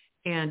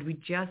 And we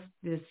just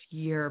this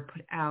year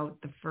put out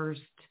the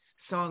first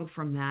song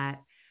from that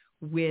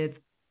with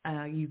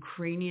a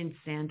Ukrainian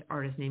sand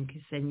artist named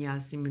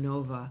Ksenia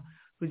Simonova,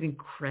 who's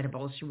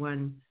incredible. She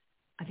won,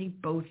 I think,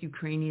 both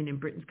Ukrainian and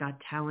Britain's Got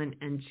Talent,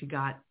 and she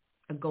got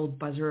a Gold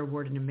Buzzer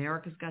Award in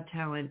America's Got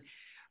Talent.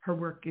 Her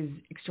work is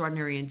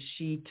extraordinary, and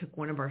she took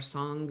one of our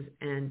songs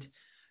and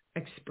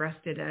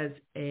expressed it as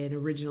an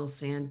original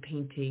sand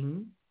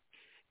painting.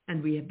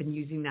 And we have been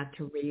using that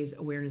to raise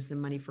awareness and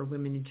money for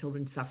women and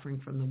children suffering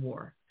from the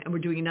war. And we're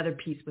doing another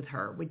piece with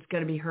her, which is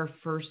going to be her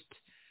first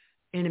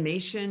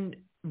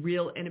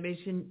real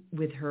animation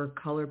with her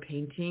color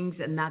paintings,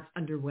 and that's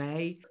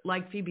underway.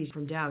 Like Phoebe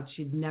from Doubt,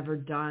 she'd never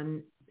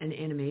done an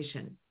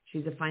animation.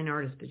 She's a fine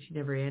artist, but she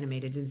never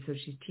animated, and so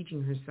she's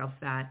teaching herself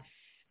that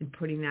and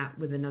putting that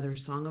with another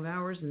song of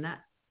ours, and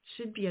that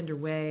should be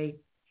underway.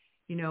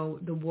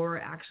 The war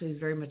actually is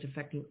very much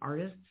affecting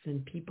artists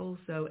and people,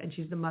 and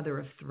she's the mother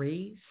of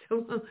 3,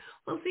 so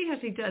we'll see how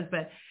she does,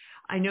 but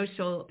I know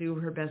she'll do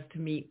her best to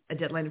meet a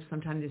deadline of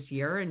sometime this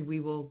year, and we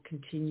will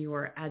continue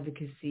our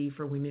advocacy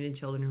for women and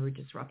children who are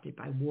disrupted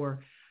by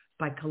war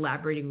by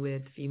collaborating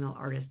with female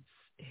artists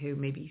who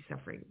may be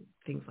suffering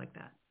things like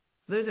that.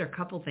 Those are a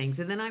couple things.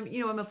 And then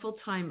I'm a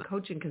full-time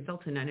coach and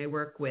consultant, and I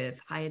work with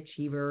high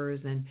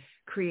achievers and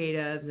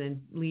creatives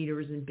and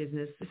leaders in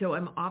business. So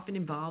I'm often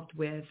involved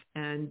with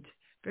and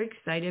very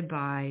excited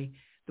by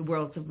the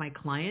worlds of my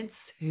clients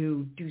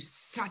who do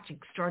such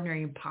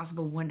extraordinary,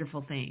 impossible,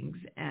 wonderful things.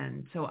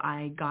 And so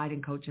I guide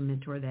and coach and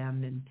mentor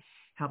them and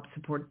help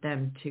support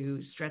them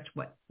to stretch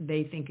what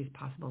they think is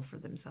possible for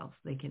themselves.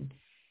 They can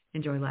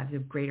enjoy lives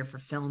of greater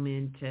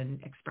fulfillment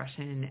and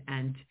expression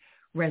and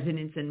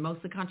resonance and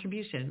mostly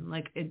contribution.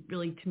 Like, it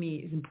really, to me,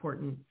 is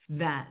important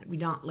that we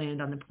not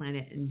land on the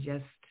planet and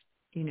just,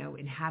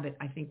 inhabit.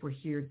 I think we're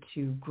here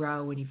to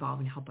grow and evolve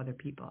and help other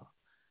people.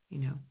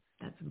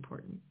 That's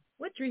important.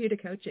 What drew you to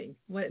coaching?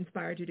 What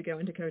inspired you to go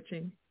into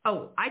coaching?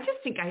 Oh, I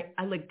just think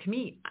I like, to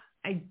me,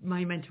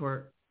 my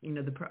mentor,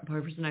 the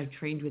person I've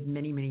trained with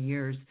many, many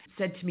years,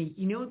 said to me,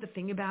 the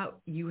thing about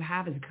you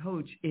have as a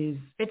coach is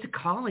it's a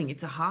calling.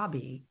 It's a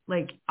hobby.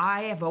 Like,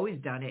 I have always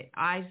done it.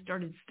 I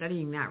started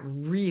studying that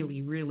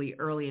really, really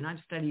early, and I've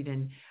studied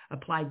and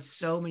applied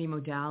so many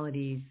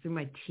modalities through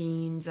my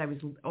teens. I was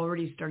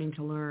already starting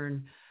to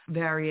learn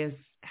various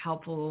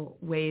helpful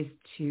ways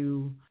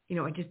to,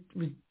 I just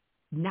was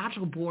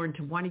natural born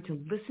to wanting to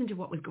listen to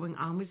what was going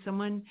on with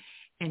someone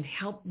and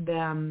help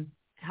them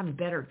have a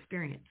better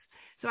experience.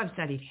 So I've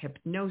studied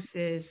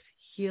hypnosis,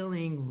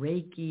 healing,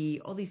 Reiki,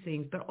 all these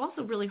things, but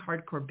also really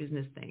hardcore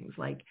business things.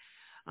 Like,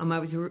 I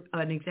was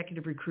an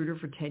executive recruiter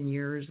for 10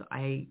 years.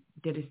 I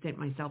did a stint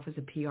myself as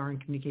a PR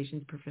and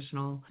communications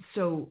professional.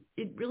 So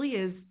it really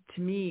is,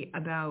 to me,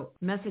 about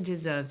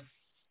messages of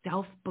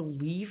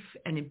self-belief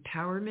and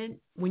empowerment.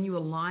 When you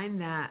align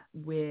that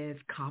with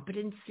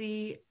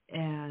competency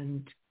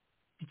and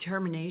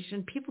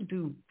determination, people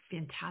do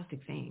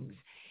fantastic things.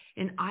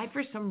 And I,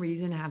 for some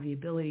reason, have the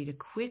ability to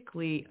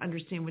quickly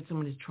understand what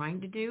someone is trying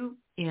to do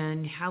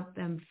and help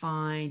them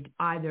find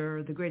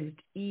either the greatest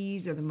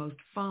ease or the most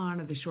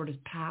fun or the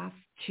shortest path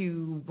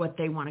to what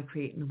they want to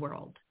create in the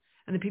world.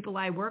 And the people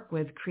I work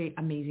with create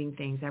amazing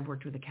things. I've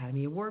worked with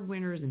Academy Award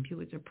winners and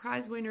Pulitzer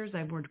Prize winners.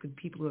 I've worked with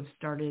people who have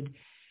started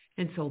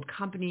and sold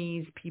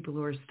companies, people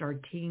who are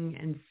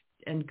starting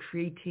and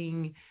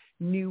creating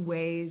new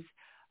ways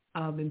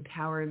of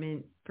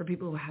empowerment for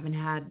people who haven't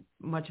had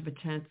much of a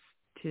chance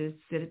to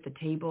sit at the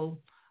table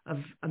of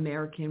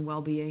American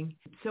well-being.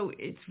 So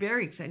it's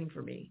very exciting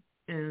for me.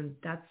 And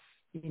that's,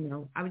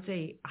 I would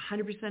say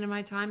 100% of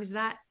my time is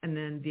that. And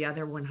then the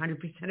other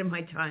 100% of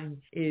my time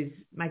is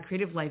my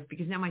creative life,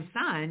 because now my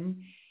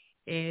son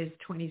is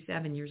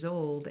 27 years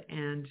old.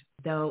 And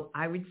though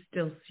I would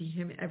still see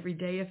him every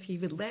day if he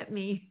would let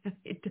me,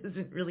 it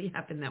doesn't really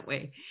happen that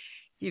way.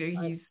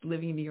 He's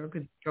living in New York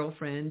with his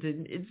girlfriend,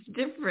 and it's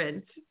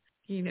different.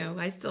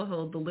 I still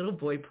hold the little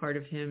boy part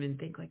of him and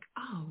think like,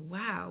 oh,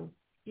 wow,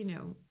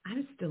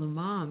 I'm still a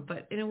mom.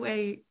 But in a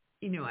way,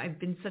 I've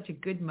been such a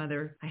good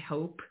mother. I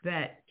hope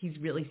that he's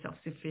really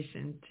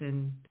self-sufficient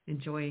and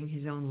enjoying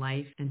his own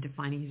life and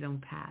defining his own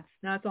path.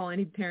 That's all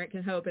any parent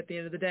can hope at the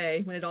end of the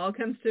day, when it all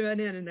comes to an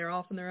end and they're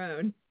off on their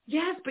own.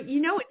 Yes, but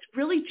it's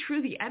really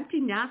true. The empty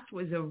nest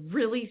was a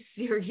really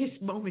serious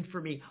moment for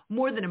me,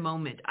 more than a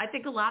moment. I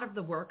think a lot of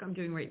the work I'm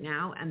doing right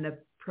now and the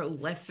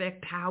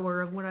prolific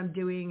power of what I'm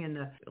doing and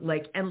the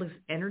endless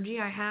energy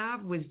I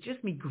have was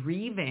just me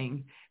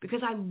grieving,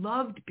 because I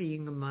loved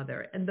being a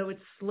mother. And though it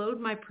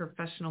slowed my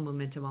professional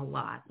momentum a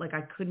lot, like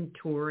I couldn't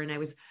tour and I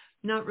was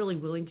not really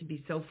willing to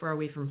be so far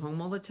away from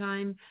home all the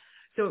time.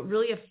 So it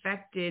really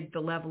affected the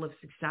level of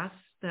success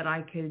that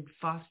I could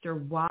foster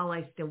while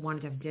I still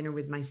wanted to have dinner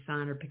with my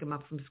son or pick him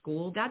up from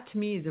school. That to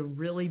me is a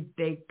really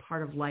big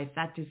part of life,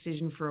 that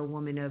decision for a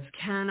woman of,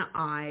 can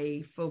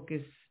I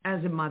focus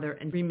as a mother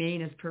and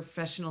remain as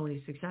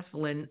professionally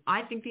successful? And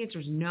I think the answer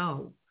is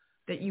no,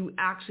 that you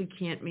actually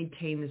can't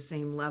maintain the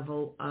same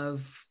level of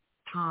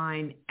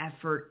time,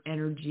 effort,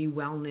 energy,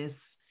 wellness.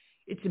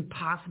 It's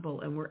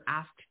impossible, and we're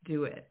asked to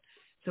do it.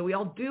 So we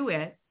all do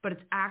it, but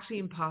it's actually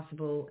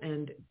impossible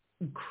and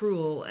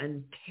cruel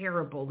and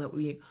terrible that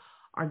we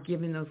are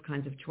given those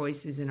kinds of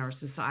choices in our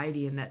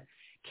society, and that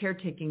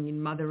caretaking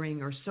and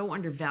mothering are so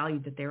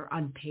undervalued that they're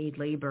unpaid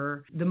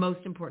labor, the most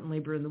important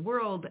labor in the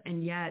world.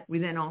 And yet we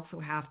then also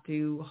have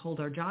to hold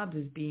our jobs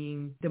as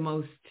being the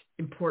most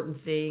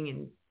important thing.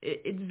 And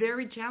it's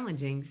very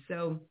challenging.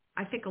 So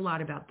I think a lot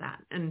about that.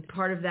 And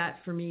part of that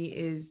for me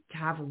is to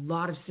have a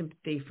lot of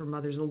sympathy for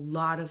mothers. A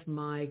lot of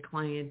my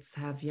clients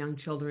have young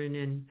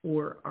children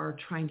or are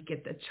trying to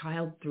get the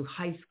child through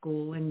high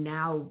school, and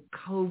now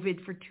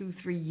COVID for 2-3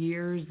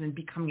 years, and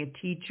becoming a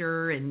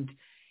teacher and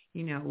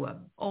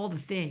all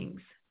the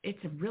things. It's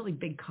a really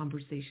big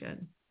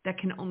conversation that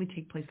can only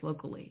take place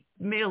locally.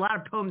 Made a lot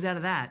of poems out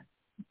of that.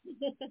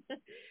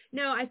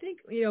 No, I think,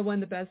 one of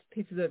the best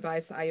pieces of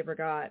advice I ever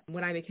got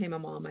when I became a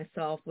mom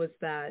myself was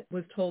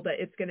told that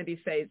it's going to be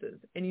phases,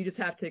 and you just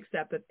have to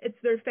accept that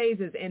their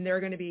phases, and there are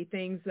going to be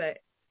things that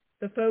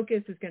the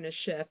focus is going to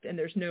shift, and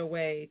there's no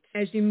way,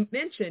 as you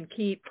mentioned,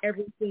 keep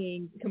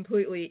everything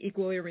completely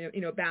equally,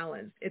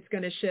 balanced. It's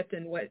going to shift,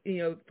 and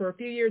for a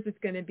few years it's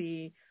going to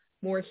be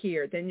more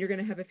here, then you're going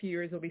to have a few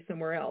years it'll be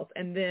somewhere else,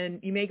 and then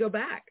you may go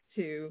back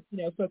to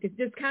focus,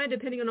 just kind of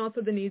depending on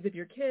also the needs of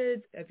your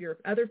kids, of your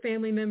other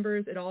family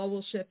members. It all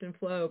will shift and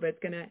flow, but it's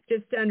going to,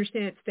 just to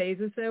understand its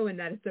phases though, and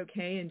that it's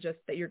okay, and just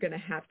that you're going to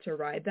have to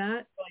ride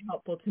that. Really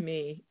helpful to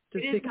me. It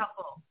is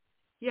helpful.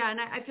 Yeah,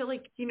 and I feel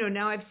like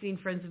now I've seen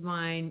friends of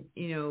mine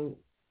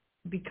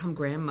become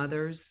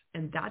grandmothers,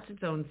 and that's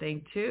its own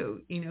thing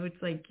too.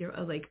 It's like you're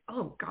like,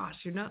 oh gosh,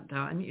 you're not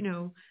done.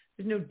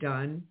 There's no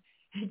done.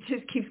 It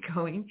just keeps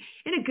going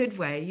in a good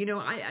way.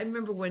 I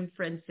remember one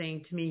friend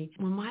saying to me,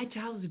 when my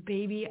child was a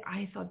baby,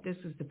 I thought this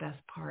was the best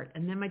part.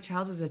 And then my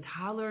child was a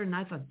toddler and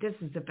I thought this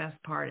is the best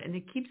part. And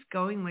it keeps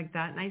going like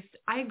that. And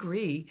I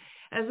agree.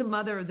 As a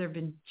mother, there have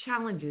been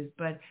challenges,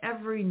 but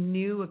every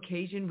new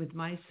occasion with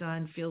my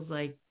son feels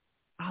like,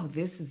 oh,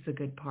 this is the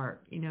good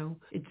part.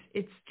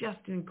 It's just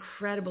an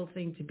incredible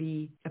thing to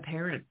be a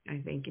parent.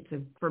 I think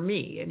for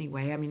me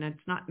anyway. I mean, it's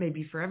not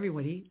maybe for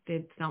everybody.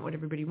 It's not what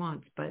everybody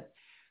wants, but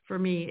for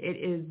me, it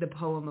is the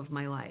poem of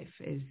my life,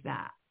 is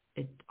that.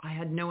 I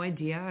had no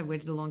idea. I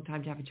waited a long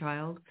time to have a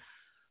child.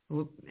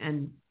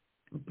 And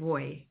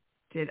boy,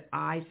 did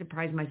I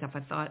surprise myself. I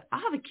thought,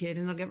 I'll have a kid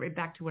and I'll get right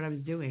back to what I was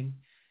doing.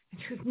 It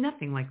was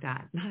nothing like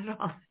that. Not at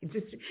all. It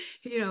just,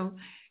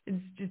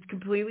 it's just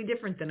completely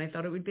different than I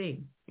thought it would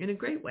be, in a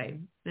great way.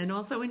 And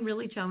also in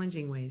really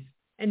challenging ways.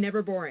 And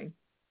never boring.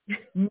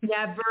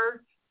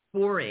 Never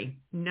boring.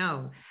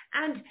 No.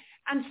 And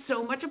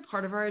so much a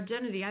part of our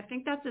identity. I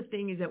think that's the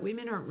thing, is that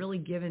women aren't really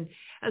given,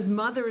 as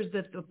mothers,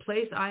 that the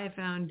place I have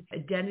found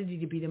identity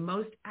to be the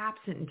most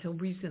absent until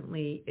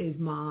recently is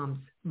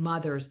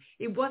mothers.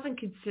 It wasn't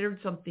considered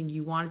something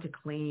you wanted to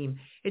claim.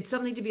 It's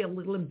something to be a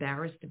little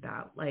embarrassed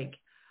about. Like,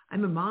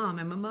 I'm a mom,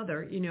 I'm a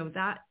mother.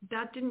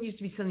 That didn't used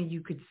to be something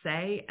you could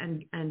say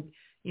and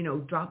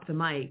drop the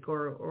mic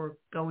or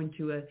go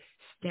into a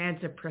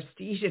stance of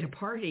prestige at a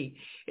party.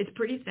 It's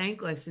pretty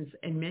thankless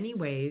in many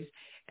ways,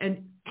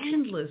 and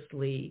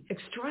endlessly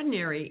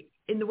extraordinary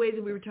in the ways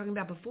that we were talking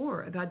about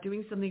before, about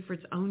doing something for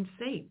its own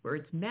sake, where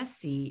it's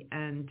messy.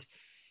 And,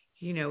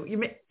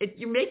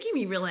 you're making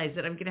me realize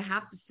that I'm going to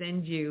have to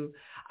send you,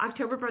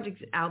 October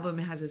Project's album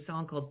has a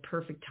song called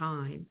Perfect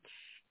Time.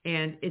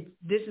 And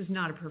this is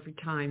not a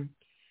perfect time,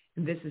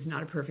 and this is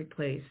not a perfect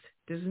place.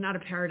 This is not a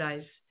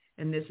paradise,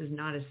 and this is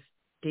not a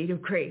state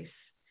of grace.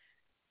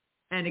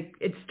 And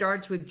it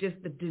starts with just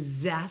the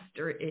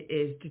disaster it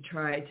is to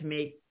try to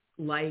make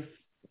life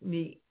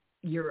meet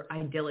your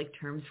idyllic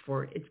terms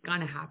for it. It's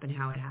going to happen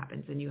how it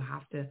happens, and you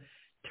have to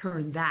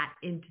turn that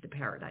into the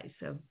paradise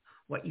of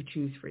what you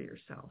choose for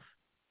yourself.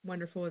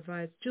 Wonderful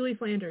advice. Julie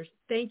Flanders,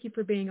 thank you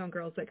for being on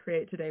Girls That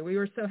Create today. We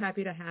were so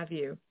happy to have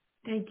you.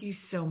 Thank you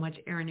so much,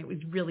 Erin. It was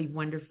really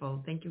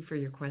wonderful. Thank you for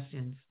your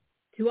questions.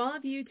 To all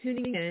of you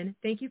tuning in,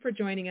 thank you for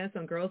joining us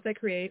on Girls That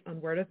Create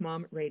on Word of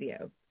Mom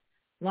Radio.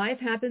 Life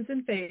happens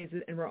in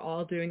phases, and we're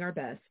all doing our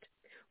best.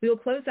 We will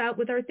close out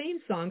with our theme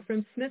song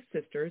from Smith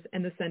Sisters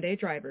and the Sunday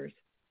Drivers.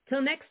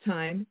 Till next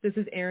time, this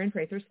is Erin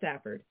Prather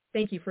Stafford.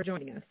 Thank you for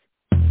joining us.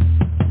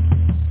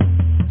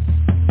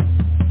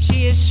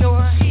 She is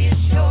sure.